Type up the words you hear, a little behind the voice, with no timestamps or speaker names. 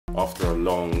After a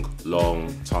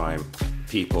long time,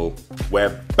 people,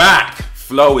 we're back!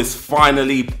 Flow is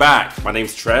finally back. My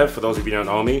name's Trev, for those of you who don't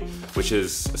know me, which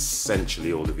is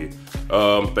essentially all of you.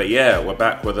 But yeah, we're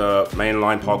back with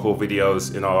mainline parkour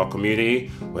videos in our community,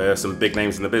 where some big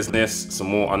names in the business, some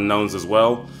more unknowns as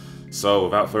well. So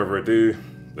without further ado,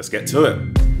 let's get to it.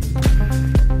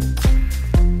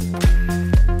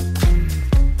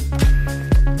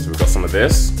 So we've got some of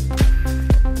this.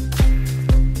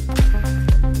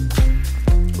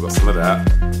 We've got some of that.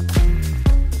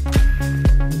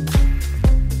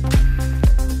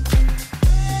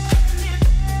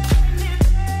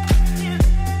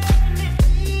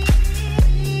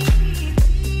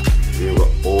 We've got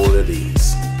all of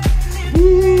these.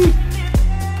 Woo!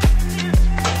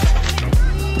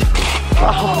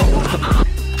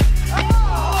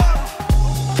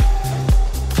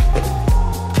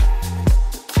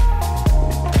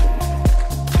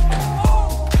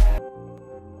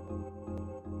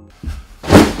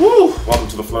 Woo! Welcome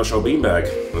to the Flow Show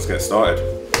beanbag. Let's get started.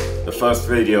 The first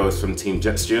video is from Team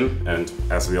Jetstune, and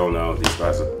as we all know, these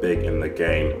guys are big in the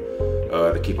game.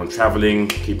 They keep on traveling,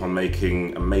 keep on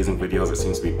making amazing videos that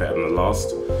seems to be better than the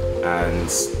last, and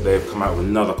they've come out with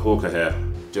another corker here.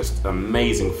 Just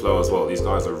amazing flow as well. These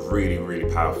guys are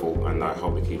really powerful, and I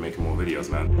hope they keep making more videos,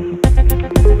 man.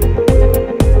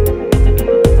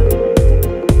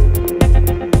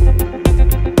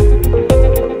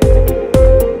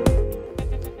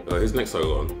 Who's next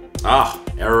solo on? Ah,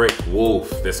 Eric Wolf.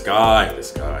 This guy.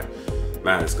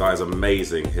 Man, this guy's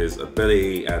amazing. His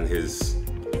ability and his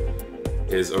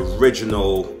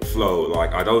original flow.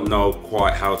 Like, I don't know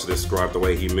quite how to describe the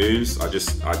way he moves. I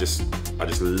just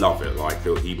love it. Like,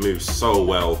 he moves so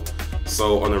well,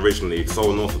 so unoriginally, so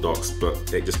unorthodox,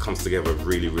 but it just comes together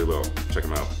really well. Check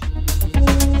him out.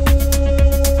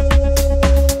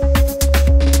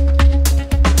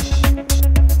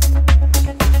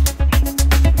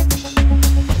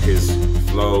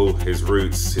 His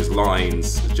roots, his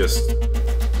lines, just,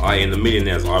 in a million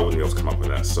years, I wouldn't be able to come up with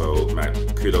that. So, man,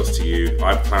 kudos to you.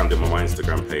 I planned him on my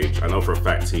Instagram page. I know for a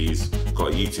fact he's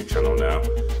got a YouTube channel now,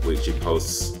 which he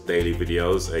posts daily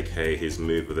videos, aka his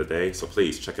move of the day. So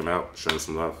please check him out, show him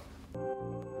some love.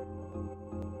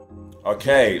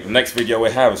 Okay, the next video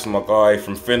we have is from a guy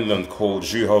from Finland called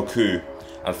Juhoku.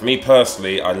 And for me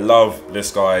personally, I love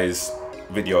this guy's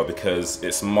video because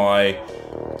it's my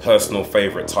personal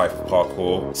favorite type of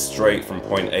parkour, straight from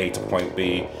point A to point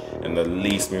B in the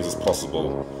least moves as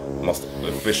possible. Most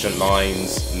efficient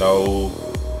lines, no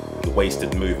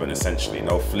wasted movement essentially,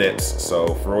 no flips.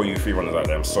 So for all you free runners out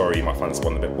there, I'm sorry you might find this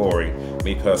one a bit boring.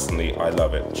 Me personally, I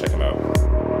love it. Check him out.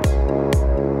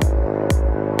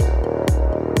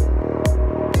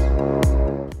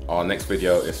 Our next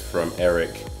video is from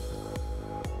Eric.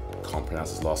 Can't pronounce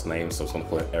his last name, so I'm just gonna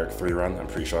call it S3.Ep1. I'm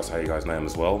pretty sure that's how you guys know him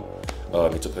as well.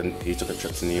 He took a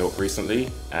trip to New York recently,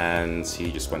 and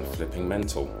he just went flipping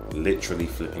mental, literally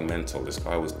flipping mental. This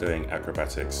guy was doing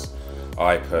acrobatics.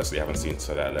 I personally haven't seen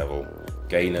to that level.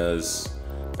 Gainers,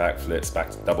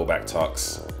 backflips, double back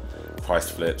tucks,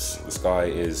 Christ flips. This guy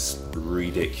is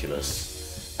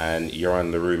ridiculous. And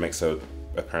Yoran LaRue makes an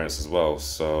appearance as well,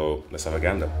 so let's have a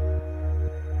gander.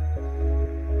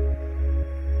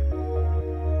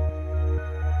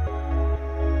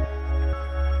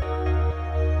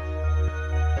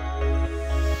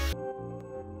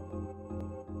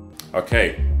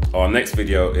 Okay, our next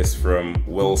video is from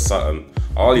Will Sutton.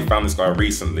 I only found this guy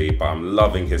recently, but I'm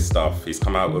loving his stuff. He's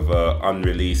come out with an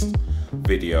unreleased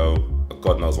video.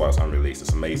 God knows why it's unreleased,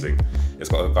 it's amazing. It's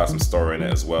got some story in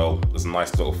it as well. There's a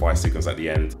nice little fight sequence at the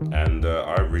end, and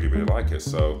I really like it,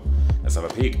 so let's have a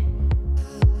peek.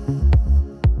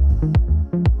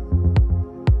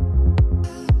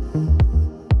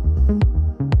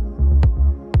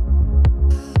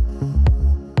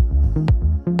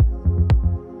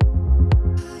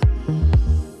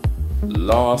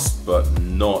 Last but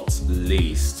not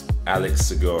least, Alex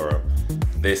Segura.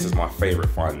 This is my favorite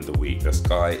find of the week. This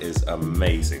guy is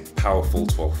amazing, powerful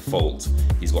to a fault.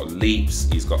 He's got leaps,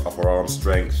 he's got upper arm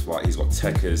strength, like he's got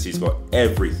techers, he's got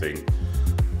everything.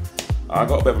 I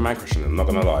got a bit of a man crush on him, I'm not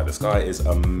gonna lie. This guy is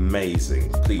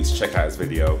amazing. Please check out his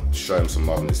video, show him some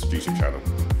love on this YouTube channel.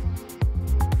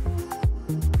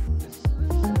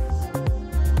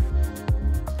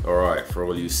 Alright, for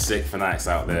all you sick fanatics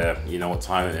out there, you know what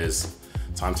time it is.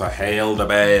 Time to hail the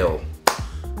bail.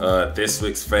 This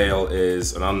week's fail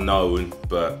is an unknown,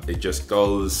 but it just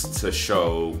goes to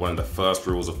show one of the first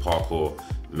rules of parkour.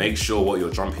 Make sure what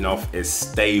you're jumping off is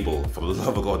stable. For the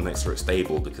love of God, make sure it's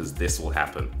stable, because this will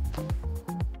happen.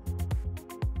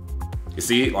 You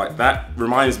see, like, that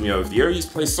reminds me of, you ever used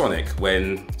to play Sonic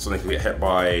when Sonic would get hit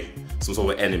by some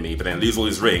sort of enemy, but then lose all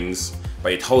his rings,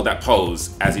 but he'd hold that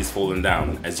pose as he's falling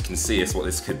down. As you can see, it's what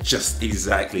this kid just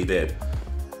exactly did.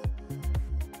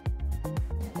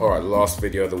 Alright, last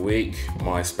video of the week,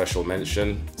 my special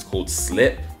mention. It's called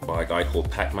Slip by a guy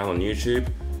called Pac-Man on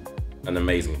YouTube. An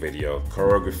amazing video.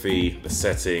 Choreography, the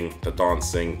setting, the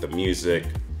dancing, the music.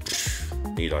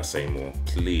 Need I say more?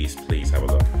 Please, please have a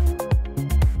look.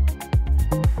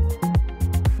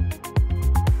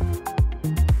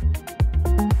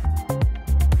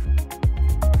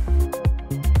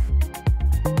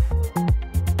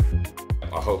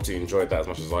 I hope you enjoyed that as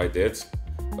much as I did.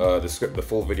 The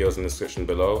full video is in the description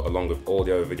below, along with all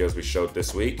the other videos we showed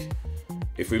this week.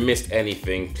 If we missed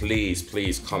anything,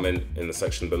 please comment in the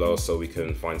section below so we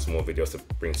can find some more videos to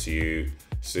bring to you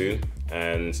soon.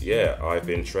 And yeah, I've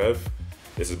been Trev.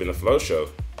 This has been a Flow Show.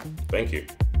 Thank you.